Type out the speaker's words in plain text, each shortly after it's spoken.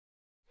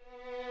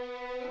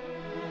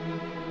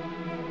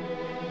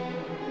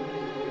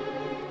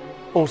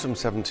Autumn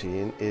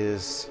 17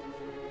 is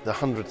the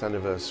 100th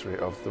anniversary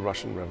of the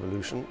Russian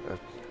Revolution, a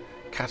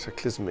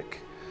cataclysmic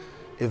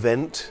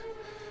event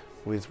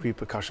with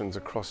repercussions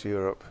across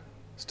Europe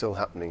still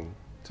happening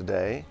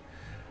today.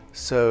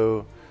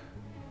 So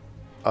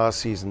our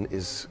season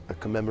is a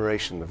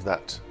commemoration of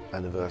that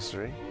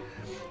anniversary,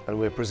 and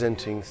we're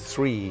presenting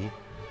 3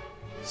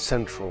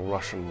 central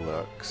Russian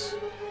works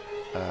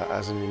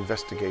as an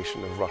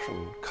investigation of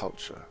Russian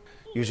culture.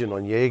 Eugene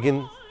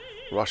Onegin,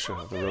 Russia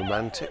the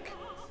Romantic;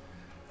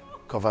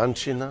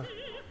 Kovanchina,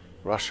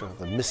 Russia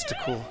the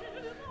Mystical;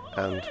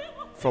 and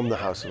From the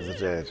House of the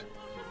Dead,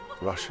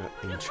 Russia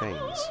in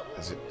Chains,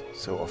 as it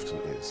so often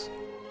is.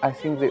 I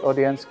think the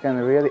audience can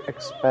really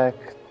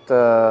expect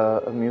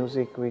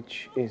music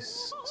which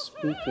is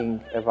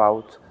speaking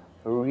about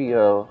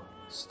real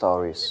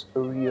stories,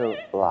 real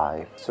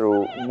life,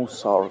 through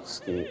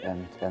Mussorgsky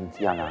and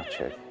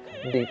Janacek.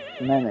 They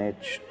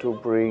managed to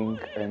bring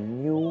a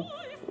new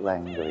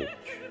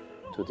language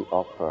to the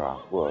opera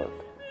world.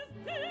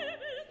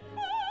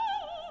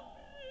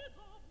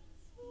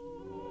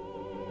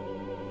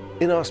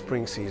 In our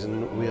spring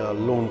season, we are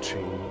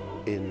launching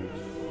in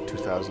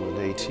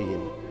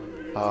 2018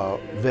 our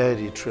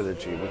Verdi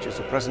trilogy, which is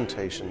a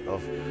presentation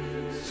of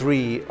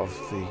 3 of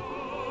the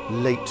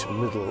late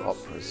middle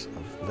operas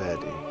of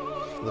Verdi: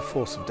 The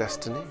Force of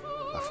Destiny,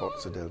 La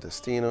Forza del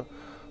Destino,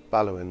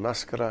 Ballo in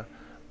Maschera,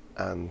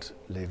 and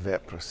Les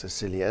Vêpres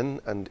Siciliennes.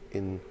 And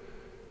in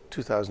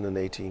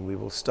 2018 we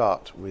will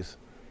start with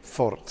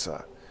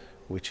Forza,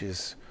 which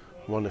is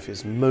one of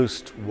his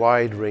most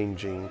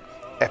wide-ranging,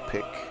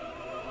 epic,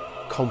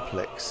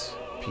 complex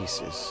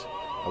pieces,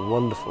 a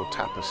wonderful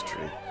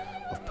tapestry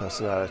of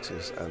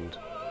personalities and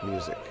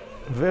music.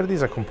 Verdi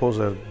is a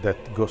composer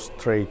that goes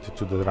straight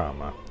to the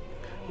drama.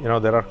 You know,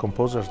 there are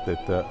composers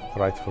that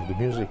write for the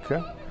music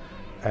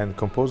and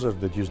composers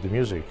that use the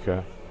music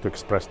to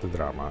express the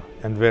drama,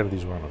 and Verdi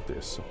is one of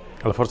these.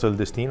 La Forza del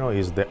Destino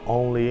is the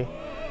only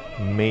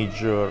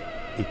major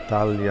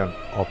Italian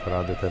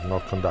opera that I have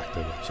not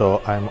conducted.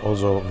 So I'm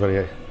also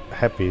very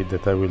happy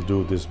that I will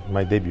do this,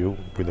 my debut,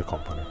 with the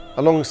company.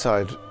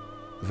 Alongside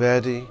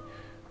Verdi,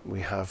 we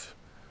have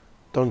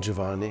Don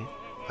Giovanni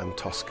and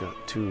Tosca,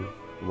 2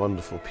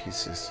 wonderful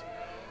pieces.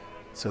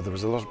 So there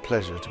was a lot of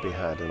pleasure to be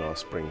had in our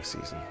spring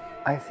season.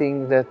 I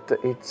think that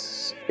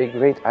it's a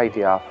great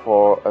idea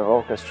for an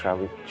orchestra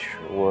which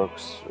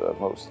works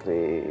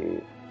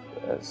mostly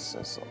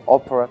as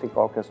operatic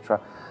orchestra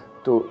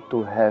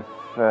to have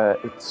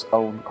its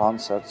own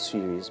concert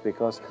series,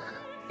 because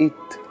it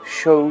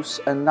shows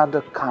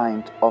another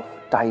kind of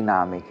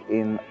dynamic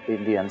in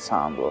the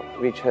ensemble,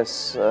 which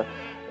has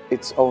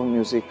its own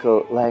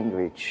musical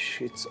language,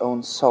 its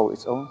own soul,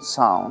 its own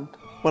sound.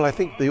 Well, I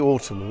think the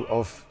autumn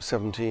of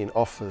 17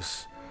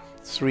 offers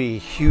 3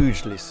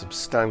 hugely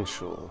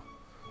substantial,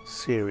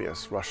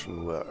 serious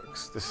Russian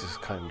works. This is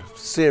kind of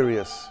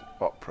serious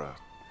opera,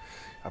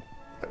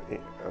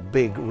 a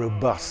big,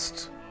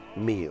 robust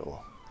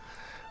meal.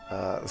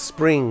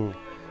 Spring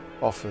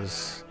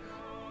offers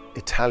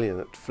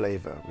Italianate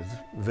flavour with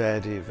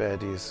Verdi.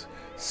 Verdi's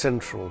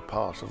central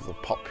part of the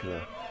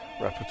popular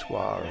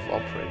repertoire of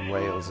opera in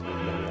Wales and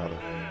in many other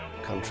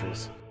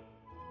countries.